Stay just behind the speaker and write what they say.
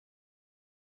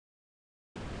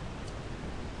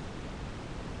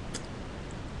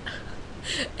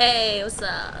Hey, what's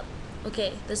up?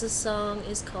 Okay, this song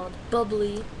is called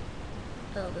Bubbly.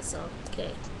 I love this song.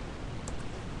 Okay.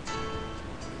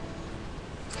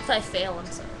 If I fail, I'm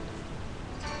sorry.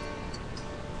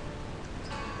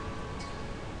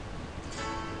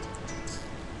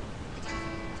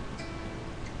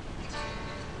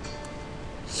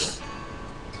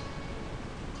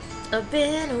 I've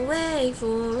been away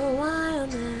for a while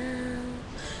now.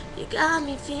 You got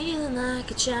me feeling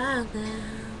like a child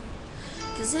now.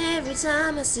 'Cause every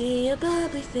time I see your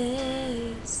bubbly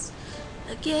face,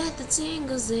 I get the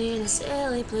tingles in a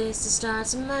silly place. It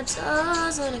starts in my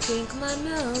toes when I crinkle my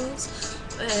nose.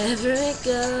 Wherever it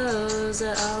goes,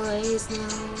 I always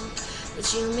know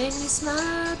that you make me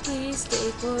smile. Please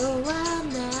stay for a while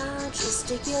now. Just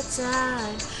take your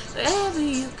time wherever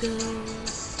you go.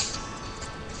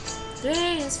 The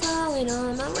rain is falling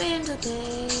on my window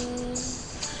pane,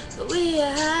 but we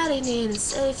are hiding in a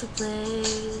safer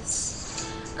place.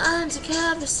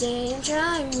 Undercover, staying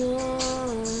dry and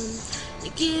warm. You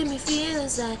give me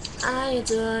feelings that I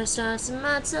adore. Starts in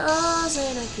my toes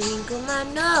and I crinkle my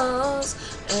nose.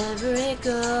 Wherever it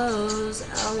goes,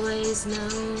 I always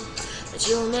know that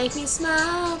you'll make me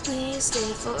smile. Please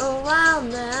stay for a while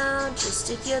now. Just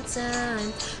take your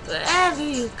time wherever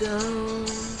you go.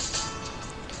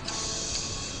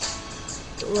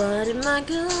 What am I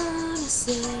gonna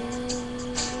say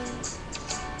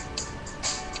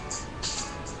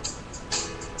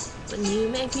when you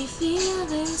make me feel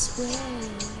this way?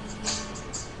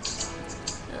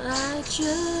 I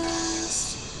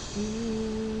just,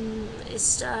 it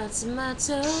starts in my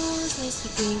toes, makes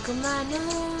me crinkle my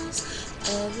nose.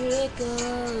 Wherever it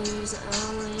goes, I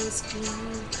always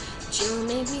know you'll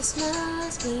make me smile.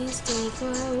 Please stay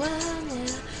for a while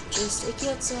now. Just take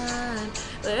your time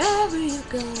wherever you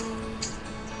go.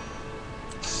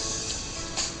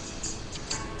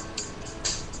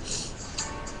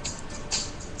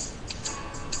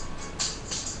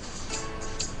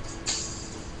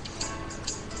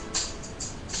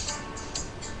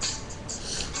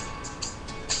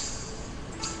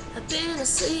 I've been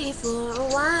asleep for a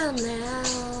while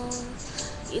now.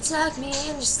 You tuck me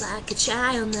in just like a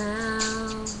child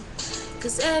now.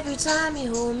 'Cause every time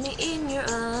you hold me in your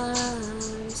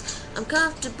arms, I'm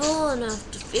comfortable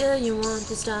enough to feel your warmth.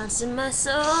 It starts in my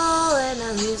soul and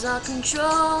I lose all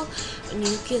control. When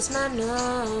you kiss my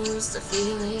nose, the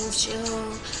feelings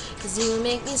show. 'Cause you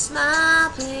make me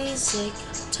smile. Please take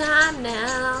time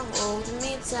now, holding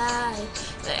me tight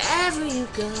wherever you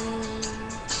go.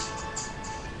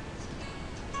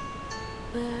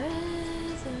 Wherever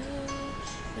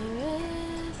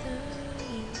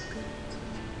you go.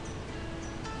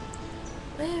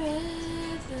 Wherever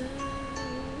you go.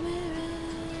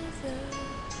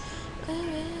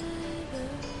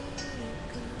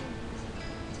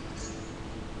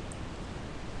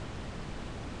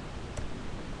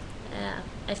 Yeah,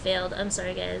 I failed. I'm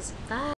sorry, guys. Bye.